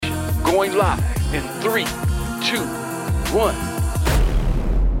going live in 3, 2, 1.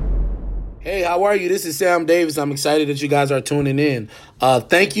 Hey, how are you? This is Sam Davis. I'm excited that you guys are tuning in.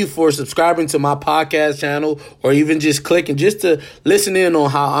 Thank you for subscribing to my podcast channel or even just clicking just to listen in on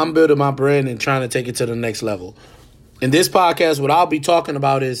how I'm building my brand and trying to take it to the next level. In this podcast, what I'll be talking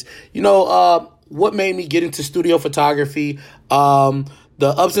about is, what made me get into studio photography, the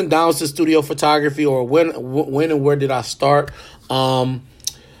ups and downs to studio photography, or when and where did I start.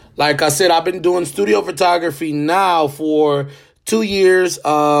 Like I said, I've been doing studio photography now for 2 years.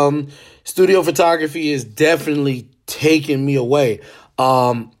 Studio photography is definitely taking me away.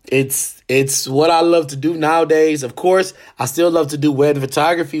 It's what I love to do nowadays. Of course, I still love to do wedding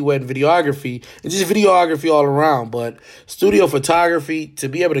photography, wedding videography, and just videography all around. But studio photography, to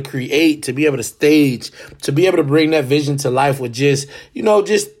be able to create, to be able to stage, to be able to bring that vision to life with just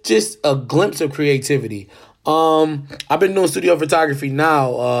a glimpse of creativity. I've been doing studio photography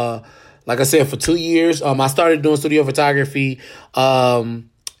now, like I said, for 2 years. I started doing studio photography,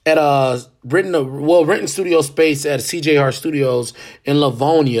 at a renting studio space at CJ Hart Studios in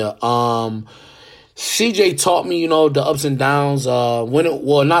Livonia. CJ taught me, the ups and downs.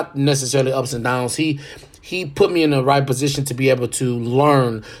 Not necessarily ups and downs. He put me in the right position to be able to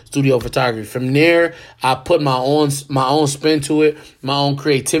learn studio photography. From there, I put my own spin to it, my own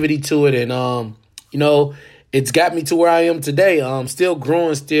creativity to it, and it's got me to where I am today. Still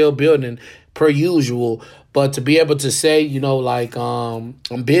growing, still building per usual. But to be able to say,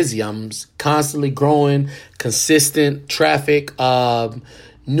 I'm busy. I'm constantly growing, consistent traffic,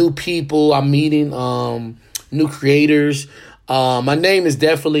 new people I'm meeting, new creators. My name is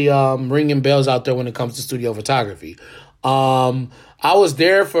definitely ringing bells out there when it comes to studio photography. I was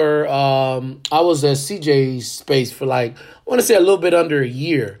there I was at CJ's space for I want to say a little bit under a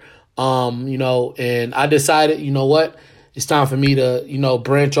year, and I decided, it's time for me to,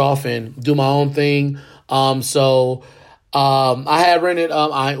 branch off and do my own thing. So I had rented,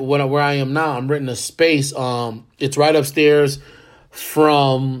 where I am now, I'm renting a space. It's right upstairs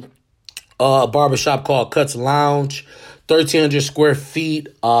from a barbershop called Cuts Lounge, 1,300 square feet,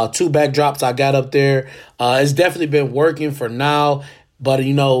 2 backdrops I got up there. It's definitely been working for now, but,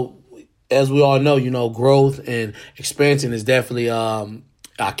 as we all know, growth and expansion is definitely,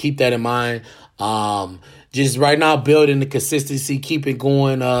 I keep that in mind. Just right now, building the consistency, keep it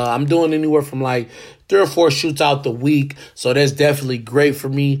going. I'm doing anywhere from 3 or 4 shoots out the week, so that's definitely great for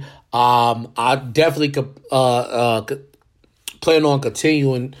me. I definitely could plan on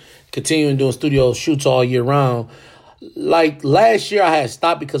continuing doing studio shoots all year round. Last year, I had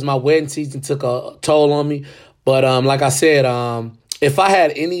stopped because my wedding season took a toll on me. But like I said, if I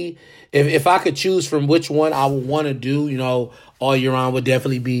had if I could choose from which one I would want to do, all year round, would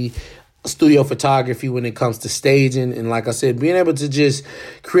definitely be studio photography when it comes to staging. And like I said, being able to just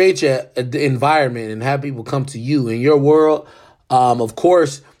create the environment and have people come to you in your world. Of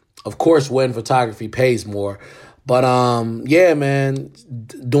course, wedding photography pays more. But yeah, man,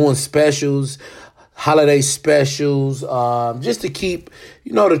 doing specials, holiday specials, just to keep,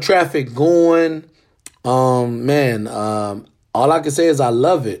 the traffic going. All I can say is I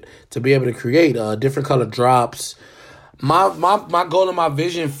love it to be able to create different color drops. My goal and my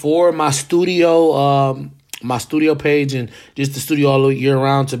vision for my studio page and just the studio all year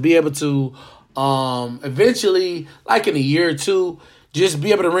round, to be able to eventually, in a year or two, just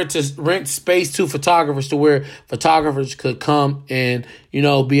be able to rent space to photographers, to where photographers could come and,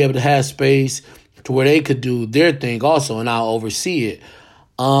 be able to have space to where they could do their thing also, and I'll oversee it.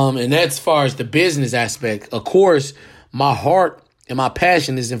 And that's as far as the business aspect. Of course, my heart and my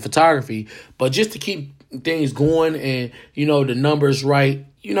passion is in photography, but just to keep things going and, the numbers right,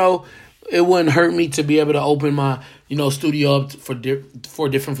 it wouldn't hurt me to be able to open my, studio up for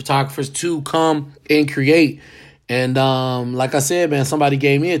different photographers to come and create. And like I said, man, somebody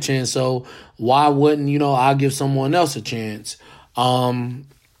gave me a chance, so why wouldn't, I give someone else a chance? Man,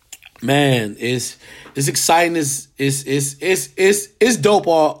 it's exciting. It's dope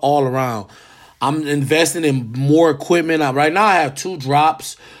all around. I'm investing in more equipment. Right now I have 2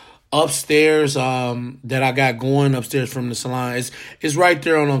 drops upstairs that I got going upstairs from the salon. It's right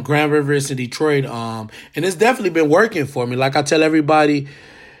there on Grand River. It's in Detroit. And it's definitely been working for me. Like I tell everybody,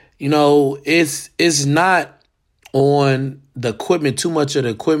 it's not on the equipment, too much of the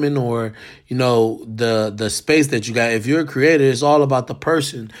equipment, or, the space that you got. If you're a creator, it's all about the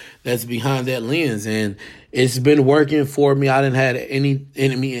person that's behind that lens. And it's been working for me. I didn't have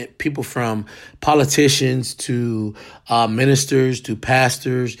any people from politicians to ministers to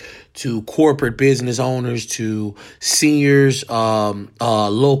pastors to corporate business owners to seniors,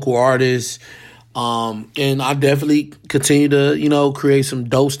 local artists, And I definitely continue to, create some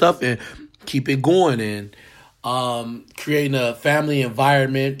dope stuff and keep it going, and creating a family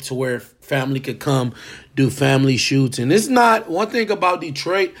environment to where family could come do family shoots. And it's not one thing about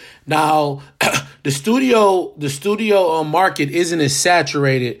Detroit. Now, the studio market isn't as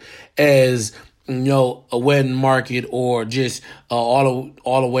saturated as a wedding market or just all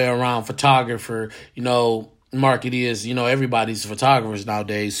the way around photographer. Market is everybody's photographers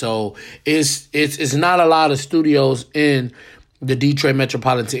nowadays. So it's not a lot of studios in the Detroit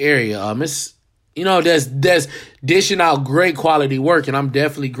metropolitan area. It's that's dishing out great quality work, and I'm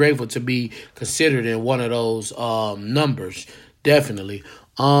definitely grateful to be considered in one of those numbers. Definitely.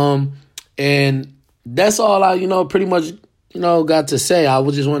 And that's all I pretty much got to say. I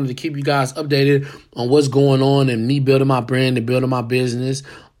just wanted to keep you guys updated on what's going on and me building my brand and building my business.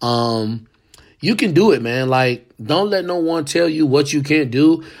 You can do it, man. Like, don't let no one tell you what you can't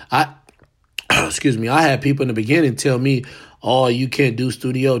do. Excuse me. I had people in the beginning tell me, "Oh, you can't do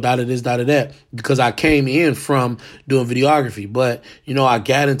studio, this, that," because I came in from doing videography. But, I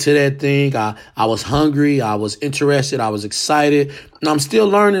got into that thing. I was hungry. I was interested. I was excited. And I'm still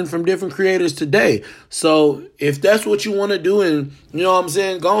learning from different creators today. So if that's what you want to do and, what I'm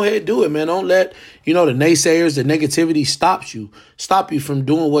saying, go ahead and do it, man. Don't let, the naysayers, the negativity stop you from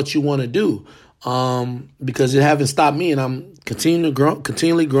doing what you want to do. Because it haven't stopped me, and I'm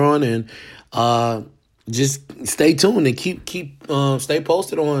continually growing, and just stay tuned and keep stay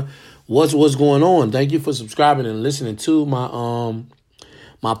posted on what's going on. Thank you for subscribing and listening to my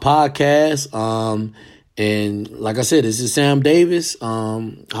my podcast. And like I said, this is Sam Davis.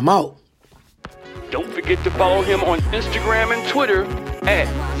 I'm out. Don't forget to follow him on Instagram and Twitter at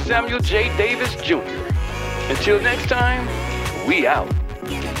Samuel J. Davis Jr. Until next time, we out.